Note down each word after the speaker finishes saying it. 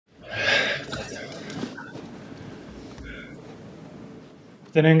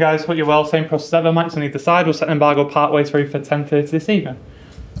Afternoon, guys. Hope you're well. Same process ever. Max on either side. We'll set embargo partway through for 10:30 this evening.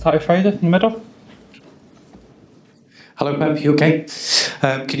 Start with Fraser in the middle. Hello, Pep. You okay?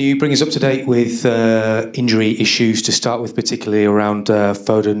 Can you bring us up to date with injury issues to start with, particularly around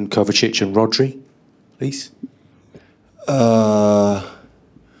Foden, Kovacic, and Rodri, please? Rodri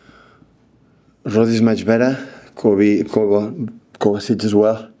is much better. Kovacic as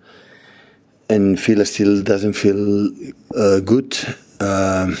well. And Fila still doesn't feel good.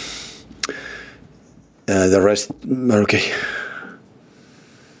 The rest are okay.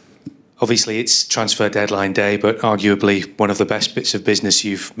 Obviously, it's transfer deadline day, but arguably one of the best bits of business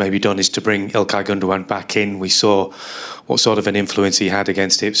you've maybe done is to bring Ilkay Gundogan back in. We saw what sort of an influence he had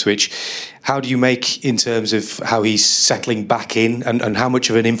against Ipswich. How do you make in terms of how he's settling back in, and how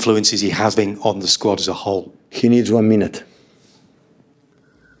much of an influence is he having on the squad as a whole? He needs 1 minute.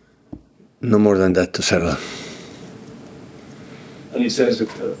 No more than that to settle. And he says that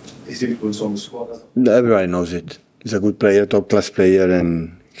his influence on the squad. Everybody knows it. He's a good player, top-class player,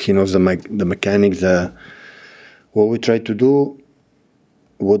 and he knows the mechanics, what we try to do,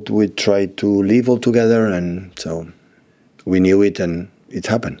 what we try to live all together, and so we knew it and it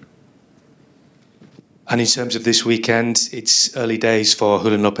happened. And in terms of this weekend, it's early days for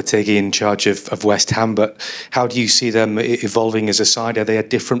Julen Lopetegui in charge of West Ham, but how do you see them evolving as a side? Are they a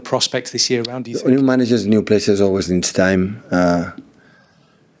different prospect this year around, do you think? New managers, new places always needs time.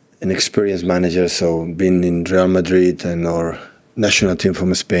 An experienced manager, so being in Real Madrid and or national team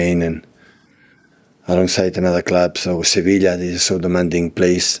from Spain and alongside another club, so Sevilla, this is so demanding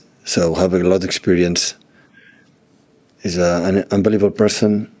place, so having a lot of experience. He's an unbelievable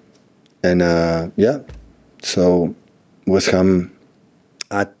person, and yeah, so West Ham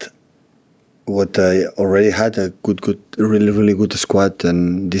at what I already had a really good squad,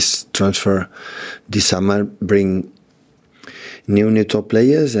 and this transfer this summer bring new top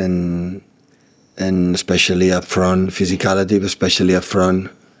players and especially up front, physicality, but especially up front,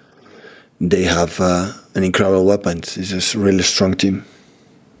 they have an incredible weapons. It's a really strong team.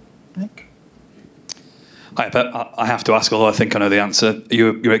 Hi, Pep. I have to ask, although I think I know the answer.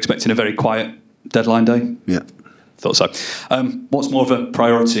 You're expecting a very quiet deadline day? Yeah. Thought so. What's more of a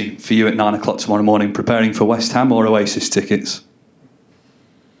priority for you at 9 o'clock tomorrow morning, preparing for West Ham or Oasis tickets?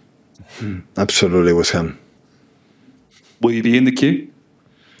 Absolutely West Ham. Will you be in the queue?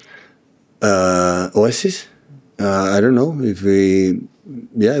 Oasis? I don't know. If we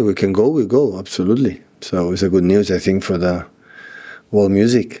can go, we go, absolutely. So it's a good news, I think, for the world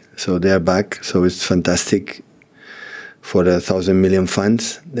music. So they are back, so it's fantastic for the 1,000 million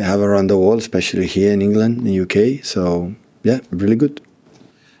fans they have around the world, especially here in England, in UK. So, yeah, really good.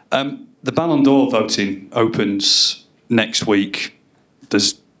 The Ballon d'Or voting opens next week.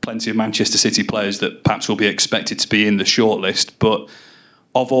 There's plenty of Manchester City players that perhaps will be expected to be in the shortlist, but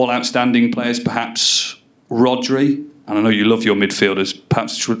of all outstanding players, perhaps Rodri, and I know you love your midfielders,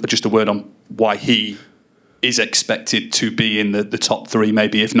 perhaps just a word on why he is expected to be in the top three,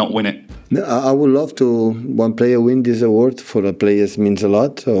 maybe, if not win it. No, I would love to, one player win this award for the players means a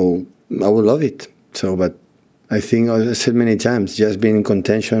lot, so I would love it. So, but I think, as I said many times, just being in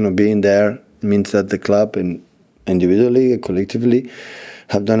contention or being there means that the club and individually, collectively,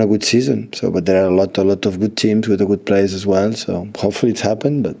 have done a good season. So, but there are a lot of good teams with the good players as well. So hopefully it's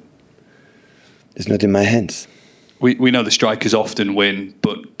happened, but it's not in my hands. We know the strikers often win,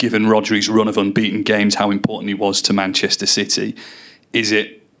 but given Rodri's run of unbeaten games, how important he was to Manchester City, is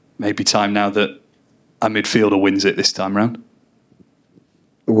it maybe time now that a midfielder wins it this time round?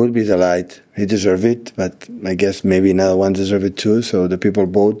 It would be delight. He deserves it, but I guess maybe another one deserves it too. So the people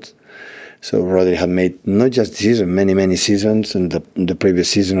vote. So Rodri had made not just this season, many seasons, and the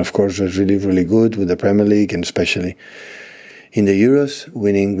previous season, of course, was really good with the Premier League and especially in the Euros,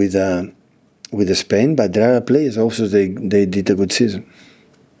 winning with the Spain. But there are players also they did a good season.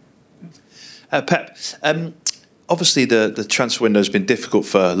 Pep, obviously the transfer window has been difficult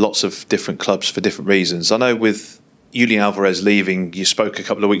for lots of different clubs for different reasons. I know with Julian Alvarez leaving, you spoke a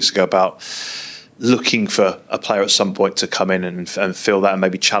couple of weeks ago about looking for a player at some point to come in and fill that and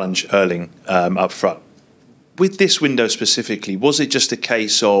maybe challenge Erling up front. With this window specifically, was it just a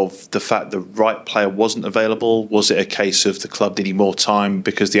case of the fact the right player wasn't available? Was it a case of the club needing more time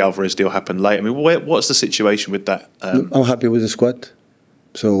because the Alvarez deal happened late? I mean, what's the situation with that? I'm happy with the squad.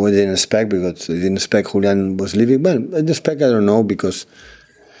 So we didn't expect, because we didn't expect Julian was leaving. But I didn't expect, I don't know, because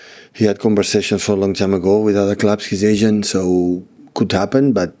he had conversations for a long time ago with other clubs, his agent, so could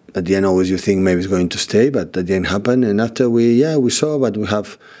happen. But at the end, always you think maybe it's going to stay, but that didn't happen. And after we saw, but we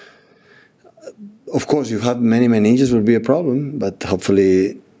have, of course, you have many injuries will be a problem, but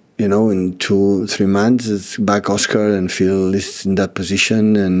hopefully in 2-3 months, it's back Oscar and Phil is in that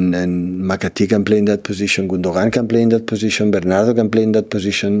position, and Makati can play in that position, Gundogan can play in that position, Bernardo can play in that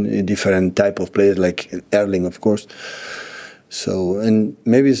position, a different type of players like Erling, of course. So, and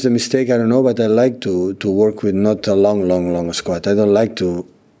maybe it's a mistake, I don't know, but I like to work with not a long squad. I don't like to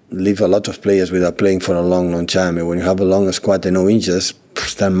leave a lot of players without playing for a long time. And when you have a long squad and no injuries,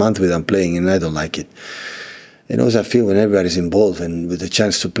 stand a month without playing, and I don't like it. And also I feel when everybody's involved and with the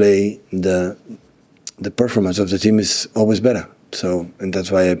chance to play, the performance of the team is always better. So, and that's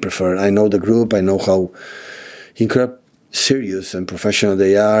why I prefer. I know the group, I know how incredibly serious and professional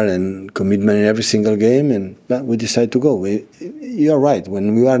they are, and commitment in every single game, and we decide to go. You're right,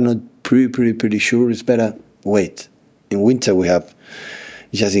 when we are not pretty sure, it's better wait. In winter we have,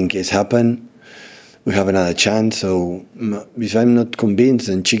 just in case happen, we have another chance. So if I'm not convinced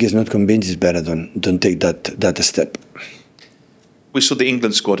and Chick is not convinced, it's better don't take that step. We saw the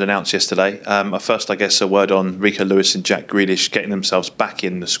England squad announced yesterday. First, I guess, a word on Rico Lewis and Jack Grealish getting themselves back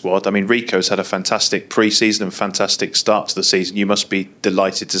in the squad. I mean, Rico's had a fantastic pre-season and fantastic start to the season. You must be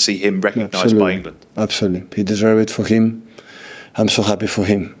delighted to see him recognised by England. Absolutely. He deserves it for him. I'm so happy for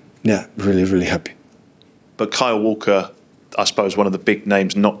him. Yeah, really happy. But Kyle Walker, I suppose, one of the big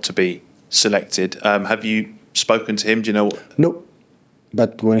names not to be selected. Have you spoken to him? Do you know what? No.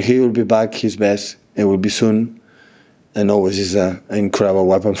 But when he will be back, his best, it will be soon. And always is an incredible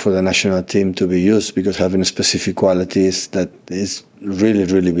weapon for the national team to be used, because having specific qualities that is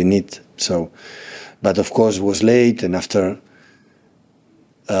really we need. So, but of course it was late, and after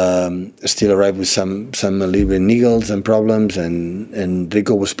still arrived with some little bit niggles and problems, and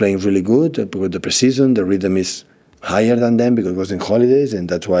Rico was playing really good with the pre-season. The rhythm is higher than them because it was in holidays, and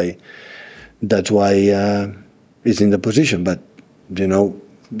that's why he's in the position. But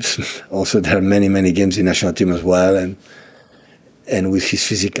also there are many games in national team as well, and with his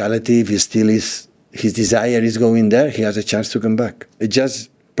physicality, if he still is, his desire is going there, he has a chance to come back. It just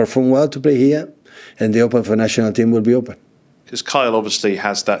perform well to play here, and the open for national team will be open. Because Kyle obviously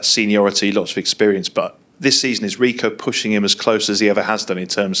has that seniority, lots of experience, but this season is Rico pushing him as close as he ever has done in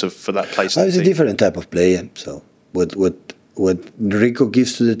terms of for that place. He's a different type of player. So what Rico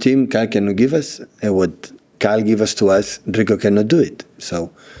gives to the team, Kyle cannot give us, and what Kyle gives us to us, Rico cannot do it.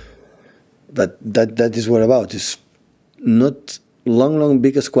 So, but that is what about. It's not long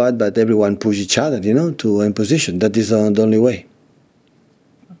big squad, but everyone push each other, to a position. That is the only way.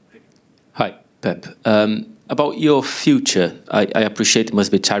 Hi, Pep. About your future, I appreciate it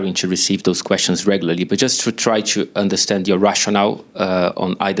must be tiring to receive those questions regularly, but just to try to understand your rationale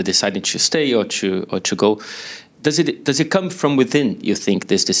on either deciding to stay or to go. Does it come from within, you think,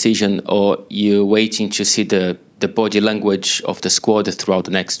 this decision, or you're waiting to see the body language of the squad throughout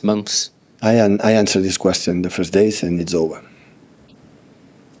the next months? I answered this question the first days, and it's over.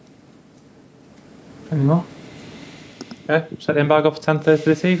 Any more? Okay, set the embargo for 10:30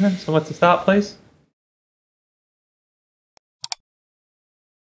 this evening. Somewhere to start, please.